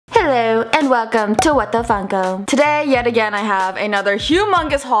welcome to What the Funko. Today, yet again, I have another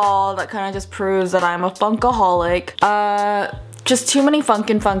humongous haul that kind of just proves that I'm a Funkaholic. Just too many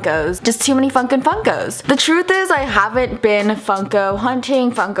Funkin' Funkos. Just too many Funkin' Funkos. The truth is I haven't been Funko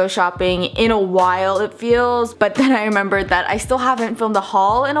hunting, Funko shopping in a while it feels, but then I remembered that I still haven't filmed a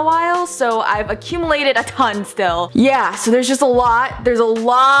haul in a while, so I've accumulated a ton still. Yeah, so there's just a lot. There's a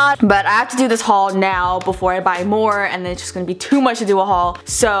lot, but I have to do this haul now before I buy more, and then it's just gonna be too much to do a haul.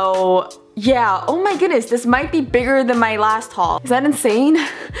 So yeah, oh my goodness, this might be bigger than my last haul. Is that insane?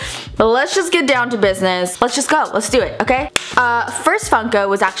 But let's just get down to business. Let's just go, let's do it, okay? First Funko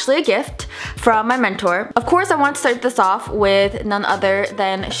was actually a gift from my mentor. Of course, I want to start this off with none other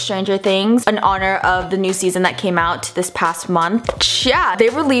than Stranger Things in honor of the new season that came out this past month. Yeah, they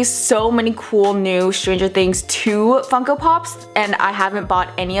released so many cool new Stranger Things 2 Funko Pops, and I haven't bought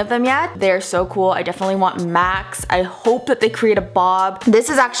any of them yet. They're so cool. I definitely want Max. I hope that they create a Bob. This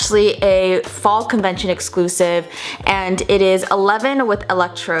is actually a fall convention exclusive, and it is 11 with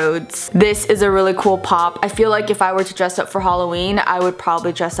electrodes. This is a really cool pop. I feel like if I were to dress up for Halloween, I would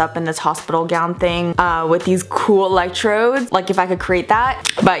probably dress up in this hospital gown thing with these cool electrodes, like if I could create that.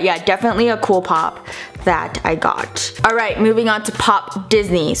 But yeah, definitely a cool pop that I got. Alright, moving on to Pop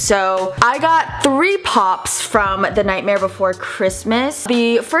Disney. So I got 3 pops from The Nightmare Before Christmas.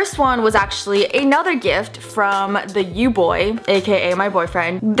 The first one was actually another gift from the U-Boy, aka my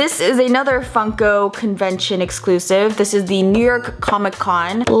boyfriend. This is another Funko convention exclusive. This is the New York Comic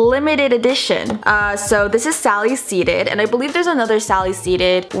Con limited edition. So this is Sally Seated, and I believe there's another Sally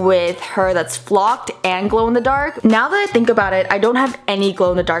Seated with her that's flocked and glow in the dark. Now that I think about it, I don't have any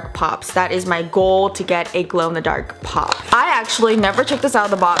glow in the dark pops. That is my goal, to get a glow in the dark pop. I actually never took this out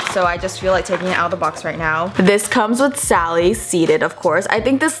of the box, so I just feel like taking it out of the box right now. This comes with Sally Seated, of course. I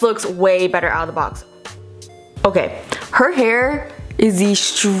think this looks way better out of the box. Okay, her hair is the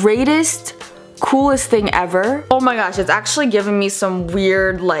straightest, coolest thing ever. Oh my gosh, it's actually giving me some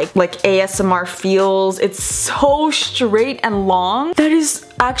weird like ASMR feels. It's so straight and long. That is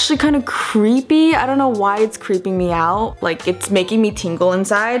actually kind of creepy. I don't know why it's creeping me out. Like, it's making me tingle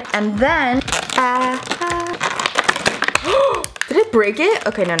inside. And then did it break it?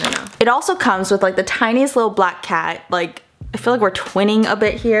 Okay, no. It also comes with like the tiniest little black cat. Like, I feel like we're twinning a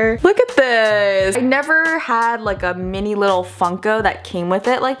bit here. Look at this. I never had like a mini little Funko that came with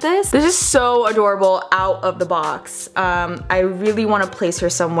it like this. This is so adorable out of the box. I really want to place her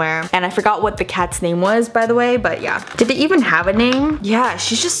somewhere. And I forgot what the cat's name was, by the way, but yeah. Did it even have a name? Yeah,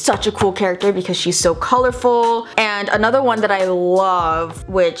 she's just such a cool character because she's so colorful. And another one that I love,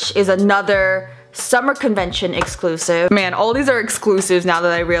 which is another summer convention exclusive. Man, all these are exclusives now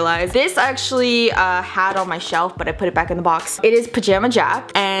that I realize. This I actually had on my shelf, but I put it back in the box. It is Pajama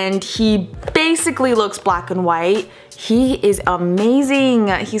Jack, and he basically looks black and white. He is amazing.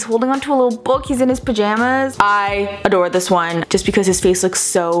 He's holding onto a little book. He's in his pajamas. I adore this one just because his face looks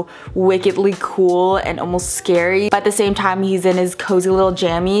so wickedly cool and almost scary. But at the same time, he's in his cozy little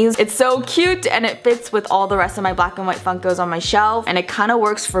jammies. It's so cute, and it fits with all the rest of my black and white Funkos on my shelf. And it kind of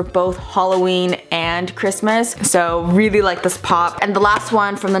works for both Halloween and Christmas. So really like this pop. And the last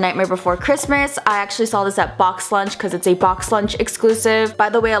one from The Nightmare Before Christmas, I actually saw this at Box Lunch because it's a Box Lunch exclusive. By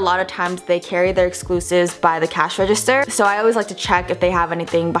the way, a lot of times they carry their exclusives by the cash register. So I always like to check if they have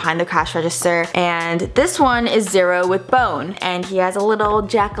anything behind the cash register. And this one is Zero with Bone, and he has a little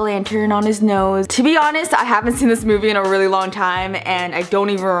jack-o'-lantern on his nose. To be honest, I haven't seen this movie in a really long time, and I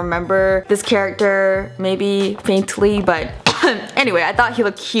don't even remember this character, maybe faintly, but anyway, I thought he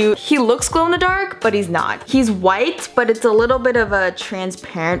looked cute. He looks glow in the dark, but he's not. He's white, but it's a little bit of a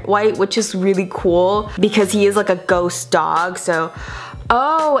transparent white, which is really cool because he is like a ghost dog. So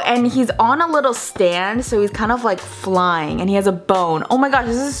oh, and he's on a little stand, so he's kind of like flying, and he has a bone. Oh my gosh,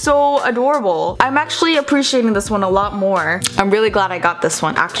 this is so adorable. I'm actually appreciating this one a lot more. I'm really glad I got this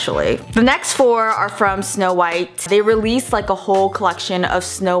one, actually. The next 4 are from Snow White. They released like a whole collection of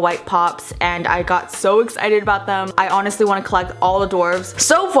Snow White pops, and I got so excited about them. I honestly want to collect all the dwarves.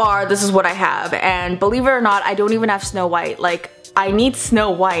 So far, this is what I have, and believe it or not, I don't even have Snow White. Like, I need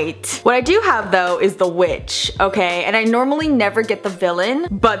Snow White. What I do have though is the witch, okay? And I normally never get the villain,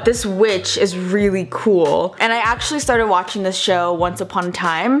 but this witch is really cool. And I actually started watching this show Once Upon a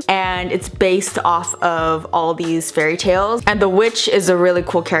Time, and it's based off of all these fairy tales. And the witch is a really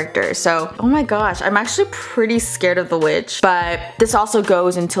cool character. So, oh my gosh, I'm actually pretty scared of the witch. But this also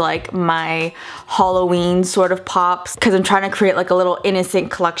goes into like my Halloween sort of pops, because I'm trying to create like a little innocent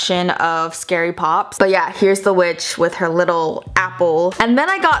collection of scary pops. But yeah, here's the witch with her little apple. And then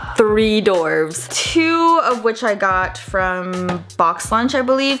I got 3 dwarves, 2 of which I got from Box Lunch, I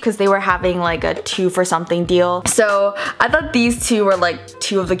believe, because they were having like a 2 for something deal. So I thought these 2 were like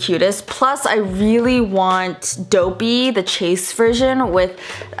 2 of the cutest. Plus I really want Dopey, the Chase version with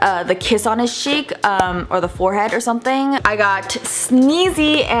the kiss on his cheek or the forehead or something. I got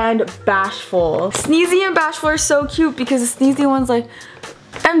Sneezy and Bashful. Sneezy and Bashful are so cute because the Sneezy one's like,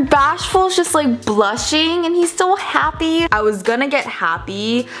 and Bashful's just like blushing and he's so happy. I was gonna get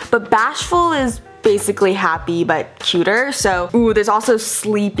Happy, but Bashful is basically Happy but cuter. So, ooh, there's also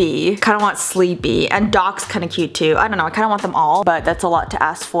Sleepy. Kind of want Sleepy. And Doc's kind of cute too. I don't know, I kind of want them all, but that's a lot to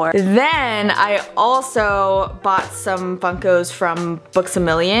ask for. Then I also bought some Funkos from Books A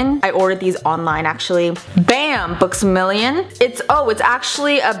Million. I ordered these online actually. Bam! Books A Million. It's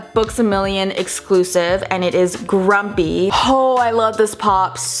actually a Books A Million exclusive and it is Grumpy. Oh, I love this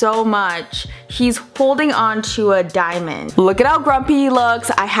pop so much. He's holding on to a diamond. Look at how grumpy he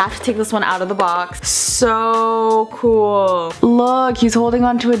looks. I have to take this one out of the box. So cool. Look, he's holding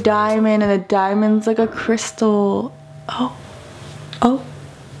on to a diamond and the diamond's like a crystal. Oh. Oh.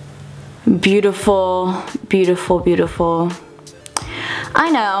 Beautiful, beautiful, beautiful. I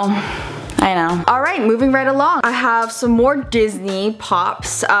know. All right, moving right along. I have some more Disney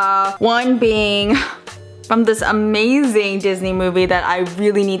pops. One being from this amazing Disney movie that I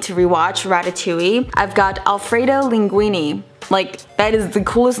really need to rewatch, Ratatouille. I've got Alfredo Linguini. Like, that is the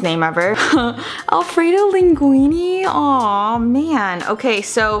coolest name ever. Alfredo Linguini? Aw, man. Okay,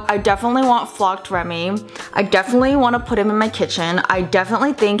 so I definitely want Flocked Remy. I definitely want to put him in my kitchen. I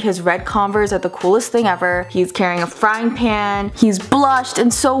definitely think his red Converse are the coolest thing ever. He's carrying a frying pan. He's blushed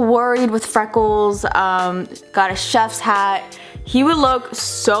and so worried with freckles. Got a chef's hat. He would look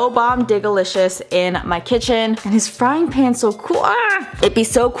so bomb-digalicious in my kitchen. And his frying pan's so cool. Ah! It'd be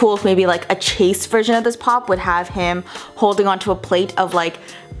so cool if maybe like a Chase version of this pop would have him holding onto a plate of like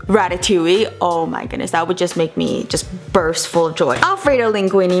Ratatouille. Oh my goodness, that would just make me just burst full of joy. Alfredo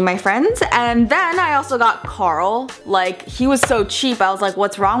Linguini, my friends. And then I also got Carl. Like, he was so cheap. I was like,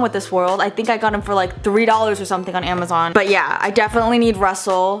 what's wrong with this world? I think I got him for like $3 or something on Amazon. But yeah, I definitely need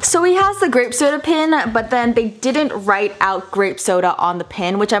Russell. So he has the grape soda pin, but then they didn't write out grape soda on the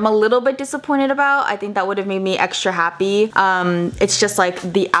pin, which I'm a little bit disappointed about. I think that would have made me extra happy. It's just like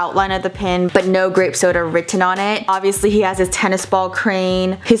the outline of the pin, but no grape soda written on it. Obviously, he has his tennis ball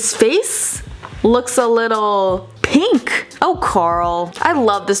crane. His face looks a little pink. Oh, Carl. I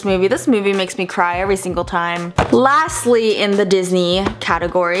love this movie. This movie makes me cry every single time. Lastly, in the Disney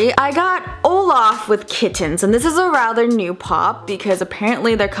category, I got Olaf with kittens. And this is a rather new pop because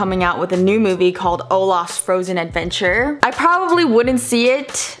apparently they're coming out with a new movie called Olaf's Frozen Adventure. I probably wouldn't see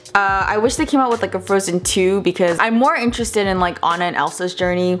it. I wish they came out with like a Frozen 2 because I'm more interested in like Anna and Elsa's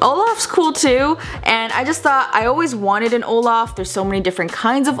journey. Olaf's cool too, and I just thought I always wanted an Olaf. There's so many different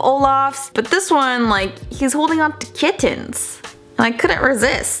kinds of Olafs, but this one, like, he's holding on to kittens. And I couldn't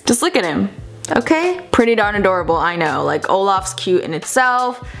resist. Just look at him. Okay? Pretty darn adorable, I know. Like, Olaf's cute in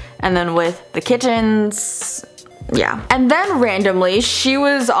itself, and then with the kittens, yeah. And then randomly, she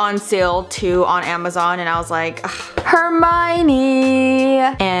was on sale too on Amazon and I was like, Hermione.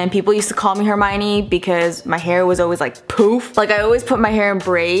 And people used to call me Hermione because my hair was always like poof. Like, I always put my hair in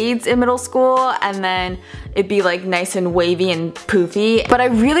braids in middle school and then it'd be like nice and wavy and poofy. But I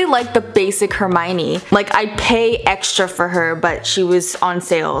really like the basic Hermione. Like, I'd pay extra for her, but she was on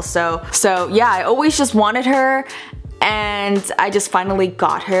sale. So yeah, I always just wanted her and I just finally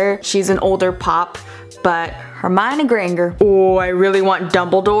got her. She's an older pop, but Hermione Granger. Oh, I really want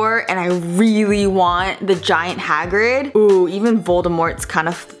Dumbledore and I really want the giant Hagrid. Ooh, even Voldemort's kind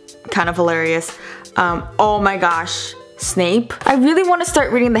of hilarious. Oh my gosh. Snape. I really want to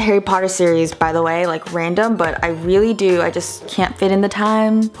start reading the Harry Potter series, by the way, like random, but I really do. I just can't fit in the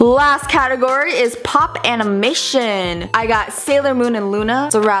time. Last category is pop animation. I got Sailor Moon and Luna.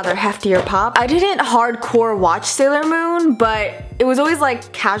 It's a rather heftier pop. I didn't hardcore watch Sailor Moon, but it was always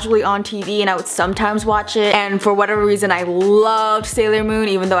like casually on TV and I would sometimes watch it, and for whatever reason I loved Sailor Moon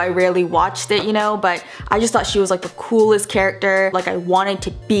even though I rarely watched it, you know, but I just thought she was like the coolest character. Like, I wanted to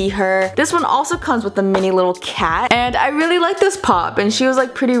be her. This one also comes with a mini little cat and I really like this pop and she was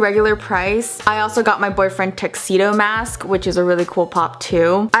like pretty regular price. I also got my boyfriend Tuxedo Mask, which is a really cool pop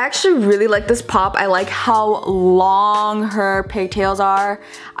too. I actually really like this pop. I like how long her pigtails are.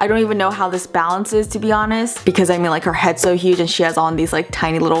 I don't even know how this balances, to be honest, because I mean, like, her head's so huge and she has has on these like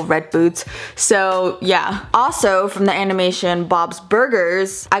tiny little red boots. So yeah. Also from the animation Bob's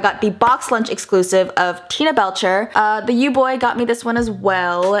Burgers, I got the box lunch exclusive of Tina Belcher. The U-Boy got me this one as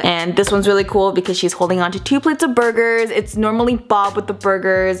well, and this one's really cool because she's holding on to 2 plates of burgers. It's normally Bob with the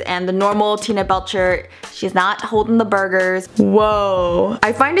burgers, and the normal Tina Belcher, she's not holding the burgers. Whoa.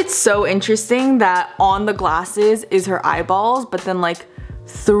 I find it so interesting that on the glasses is her eyeballs, but then like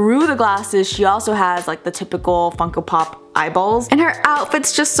through the glasses she also has like the typical Funko Pop eyeballs. And her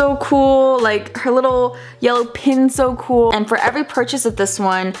outfit's just so cool, like her little yellow pin's so cool. And for every purchase of this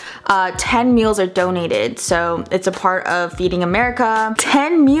one, 10 meals are donated. So it's a part of Feeding America.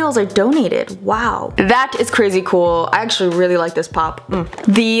 10 meals are donated. Wow. That is crazy cool. I actually really like this pop.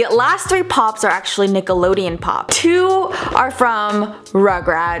 The last 3 pops are actually Nickelodeon pop. 2 are from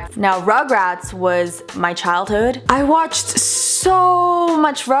Rugrats. Now Rugrats was my childhood. I watched so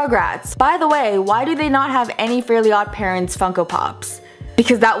much Rugrats. By the way, why do they not have any Fairly Odd Parents Funko Pops?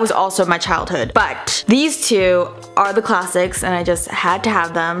 Because that was also my childhood. But these 2 are the classics and I just had to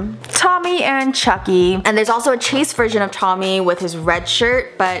have them. Tommy and Chucky. And there's also a Chase version of Tommy with his red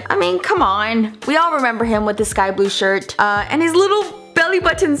shirt, but I mean, come on. We all remember him with the sky blue shirt and his little belly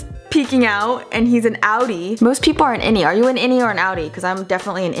buttons peeking out, and he's an outie. Most people are an innie. Are you an innie or an outie? Because I'm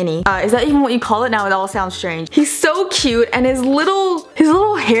definitely an innie. Is that even what you call it now? It all sounds strange. He's so cute, and his little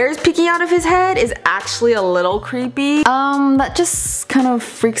hairs peeking out of his head is actually a little creepy. That just kind of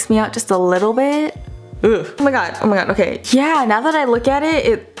freaks me out just a little bit. Ugh. Oh my god, okay. Yeah, now that I look at it,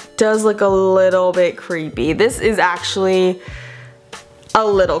 it does look a little bit creepy. This is actually a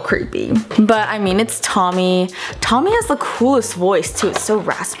little creepy. But I mean, it's Tommy. Tommy has the coolest voice too. It's so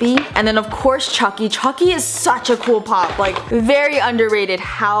raspy. And then of course Chucky. Chucky is such a cool pop. Like, very underrated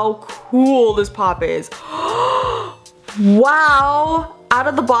how cool this pop is. Wow. Out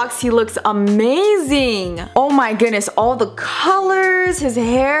of the box, he looks amazing. Oh my goodness, all the colors. His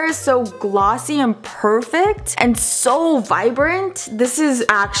hair is so glossy and perfect and so vibrant. This is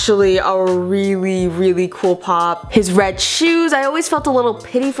actually a really, really cool pop. His red shoes, I always felt a little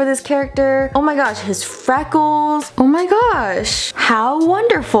pity for this character. Oh my gosh, his freckles. Oh my gosh, how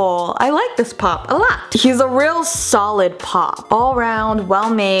wonderful. I like this pop a lot. He's a real solid pop. All around,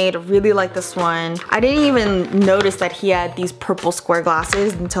 well made, really like this one. I didn't even notice that he had these purple square glasses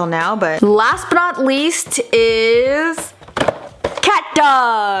until now, but last but not least is Cat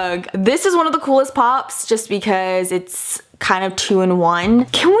Dog. This is one of the coolest pops just because it's kind of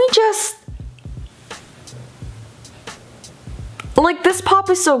 2-in-1. Can we just, like, this pop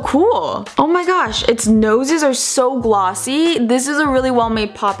is so cool. Oh my gosh, its noses are so glossy. This is a really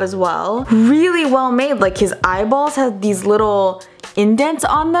well-made pop as well. Really well made. Like, his eyeballs have these little indents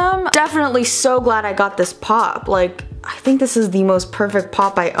on them. Definitely so glad I got this pop. Like, I think this is the most perfect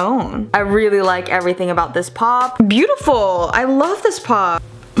pop I own. I really like everything about this pop. Beautiful. I love this pop.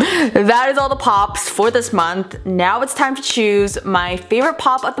 That is all the pops for this month. Now it's time to choose my favorite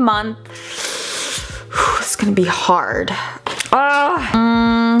pop of the month. It's gonna be hard.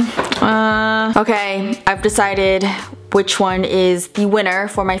 Okay, I've decided which one is the winner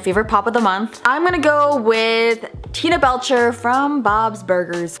for my favorite pop of the month. I'm gonna go with Tina Belcher from Bob's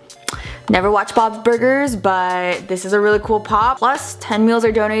Burgers. Never watched Bob's Burgers, but this is a really cool pop. Plus, 10 meals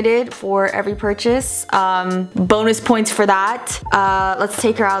are donated for every purchase. Bonus points for that. Let's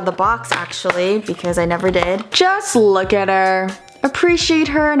take her out of the box actually, because I never did. Just look at her. Appreciate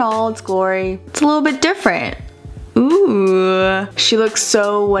her in all its glory. It's a little bit different. Ooh, she looks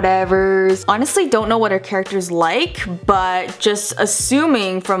so whatevers. Honestly, don't know what her character's like, but just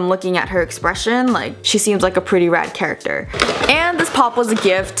assuming from looking at her expression, like, she seems like a pretty rad character. And this pop was a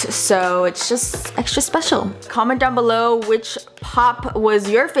gift, so it's just extra special. Comment down below which pop was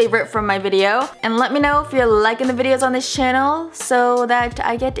your favorite from my video, and let me know if you're liking the videos on this channel so that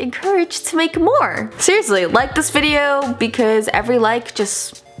I get encouraged to make more. Seriously, like this video because every like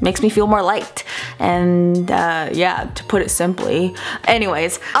just makes me feel more liked. And yeah, to put it simply.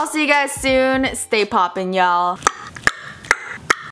 Anyways, I'll see you guys soon. Stay poppin', y'all.